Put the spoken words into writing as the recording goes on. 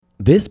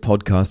This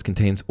podcast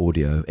contains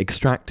audio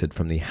extracted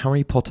from the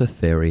Harry Potter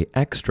Theory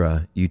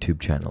Extra YouTube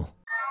channel.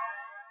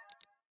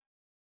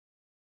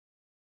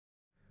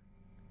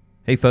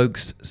 Hey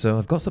folks, so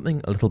I've got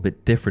something a little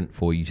bit different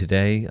for you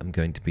today. I'm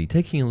going to be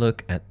taking a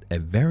look at a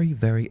very,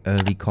 very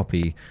early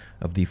copy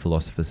of the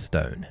Philosopher's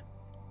Stone.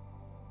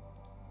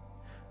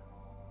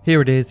 Here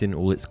it is in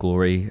all its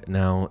glory.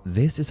 Now,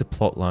 this is a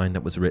plotline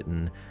that was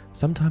written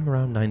sometime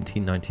around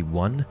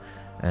 1991,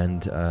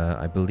 and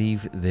I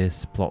believe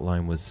this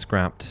plotline was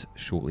scrapped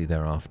shortly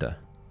thereafter.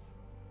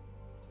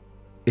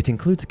 It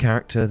includes a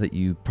character that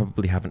you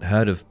probably haven't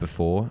heard of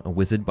before, a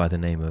wizard by the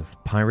name of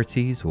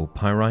Pyrates or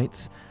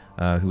Pyrites,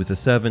 who was a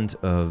servant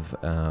of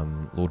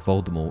Lord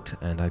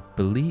Voldemort, and I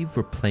believe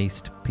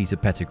replaced Peter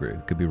Pettigrew.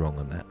 Could be wrong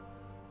on that.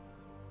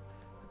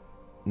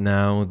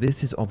 Now,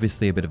 this is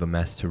obviously a bit of a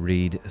mess to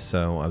read,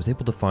 so I was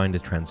able to find a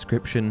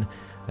transcription,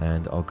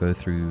 and I'll go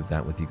through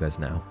that with you guys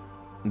now.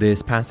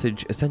 This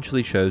passage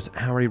essentially shows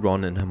Harry,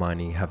 Ron, and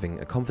Hermione having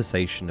a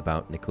conversation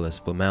about Nicholas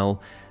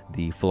Flamel,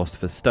 the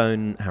Philosopher's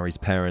Stone, Harry's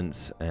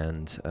parents,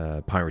 and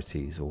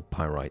Pyrates, or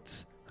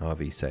Pyrites,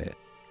 however you say it.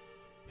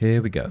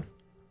 Here we go.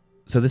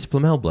 "So this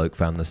Flamel bloke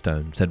found the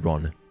stone," said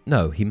Ron.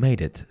 "No, he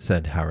made it,"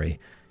 said Harry.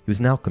 "He was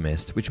an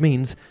alchemist, which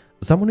means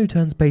someone who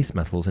turns base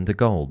metals into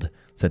gold,"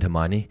 said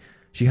Hermione.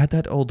 She had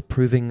that old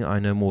proving I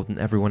know more than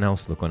everyone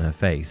else look on her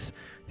face.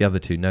 The other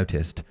two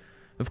noticed.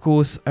 "Of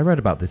course, I read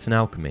about this in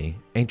Alchemy,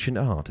 Ancient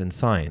Art and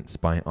Science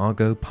by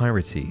Argo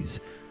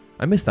Pyrates.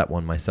 I missed that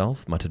one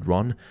myself," muttered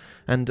Ron.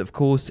 "And of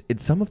course,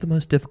 it's some of the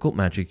most difficult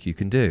magic you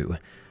can do.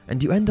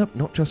 And you end up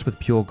not just with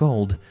pure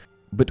gold,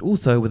 but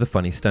also with a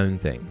funny stone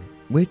thing.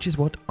 Which is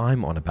what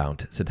I'm on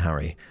about," said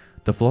Harry.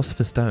 "The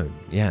Philosopher's Stone,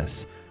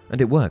 yes.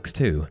 And it works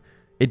too.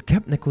 It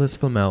kept Nicholas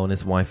Flamel and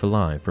his wife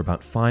alive for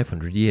about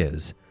 500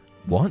 years.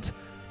 "What?"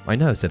 "I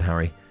know," said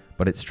Harry,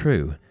 "but it's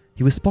true.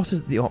 He was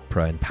spotted at the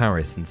opera in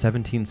Paris in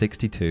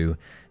 1762,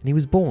 and he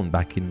was born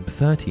back in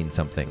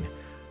 13-something.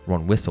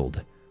 Ron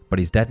whistled. "But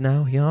he's dead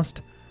now?" he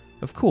asked.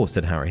 "Of course,"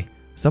 said Harry.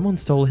 "Someone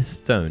stole his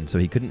stone so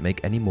he couldn't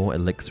make any more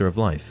elixir of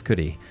life, could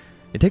he?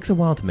 It takes a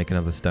while to make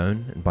another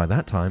stone, and by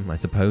that time, I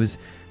suppose,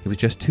 he was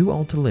just too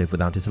old to live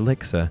without his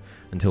elixir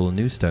until a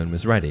new stone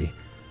was ready.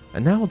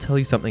 And now I'll tell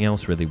you something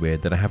else really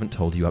weird that I haven't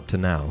told you up to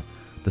now.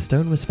 The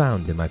stone was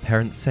found in my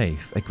parents'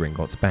 safe at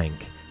Gringotts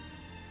Bank."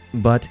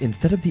 But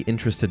instead of the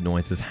interested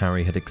noises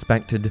Harry had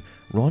expected,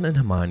 Ron and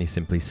Hermione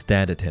simply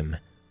stared at him.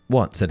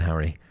 "What?" said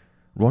Harry.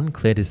 Ron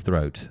cleared his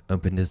throat,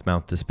 opened his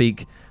mouth to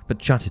speak,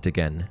 but shut it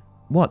again.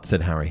 "What?"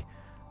 said Harry.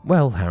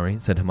 "Well, Harry,"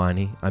 said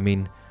Hermione,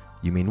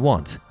 "you mean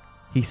what?"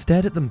 He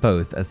stared at them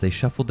both as they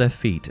shuffled their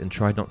feet and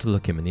tried not to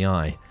look him in the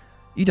eye.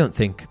 "You don't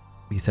think,"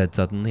 he said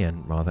suddenly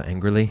and rather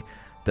angrily,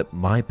 "that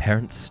my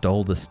parents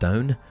stole the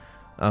stone?"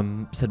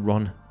 Said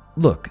Ron.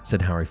 "Look,"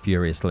 said Harry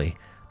furiously,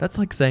 "that's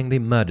like saying they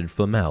murdered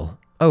Flamel.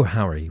 Oh,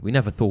 Harry, we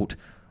never thought—"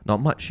 "Not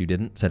much you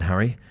didn't," said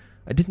Harry.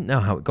 "I didn't know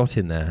how it got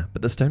in there,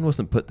 but the stone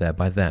wasn't put there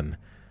by them."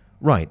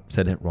 "Right,"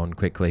 said Ron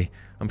quickly.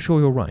 "I'm sure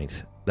you're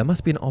right. There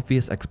must be an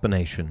obvious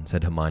explanation,"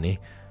 said Hermione.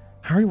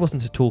 Harry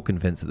wasn't at all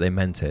convinced that they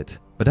meant it,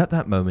 but at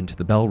that moment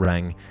the bell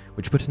rang,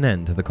 which put an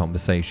end to the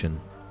conversation.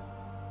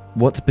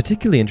 What's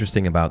particularly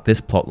interesting about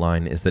this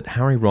plotline is that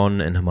Harry, Ron,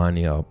 and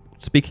Hermione are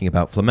speaking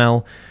about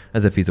Flamel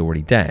as if he's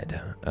already dead,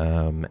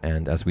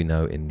 and as we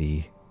know in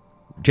the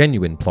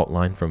genuine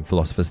plotline from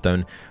Philosopher's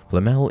Stone,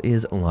 Flamel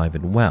is alive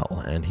and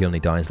well, and he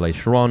only dies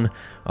later on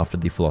after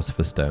the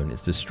Philosopher's Stone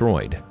is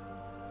destroyed.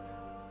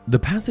 The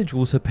passage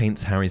also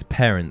paints Harry's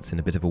parents in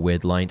a bit of a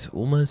weird light,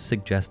 almost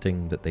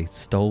suggesting that they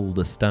stole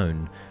the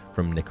stone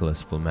from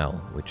Nicholas Flamel,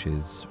 which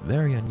is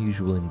very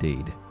unusual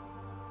indeed.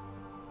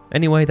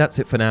 Anyway, that's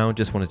it for now.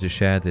 Just wanted to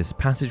share this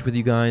passage with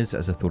you guys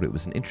as I thought it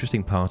was an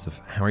interesting part of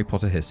Harry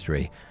Potter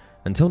history.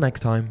 Until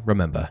next time,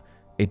 remember,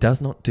 it does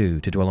not do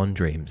to dwell on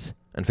dreams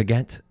and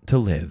forget to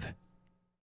live.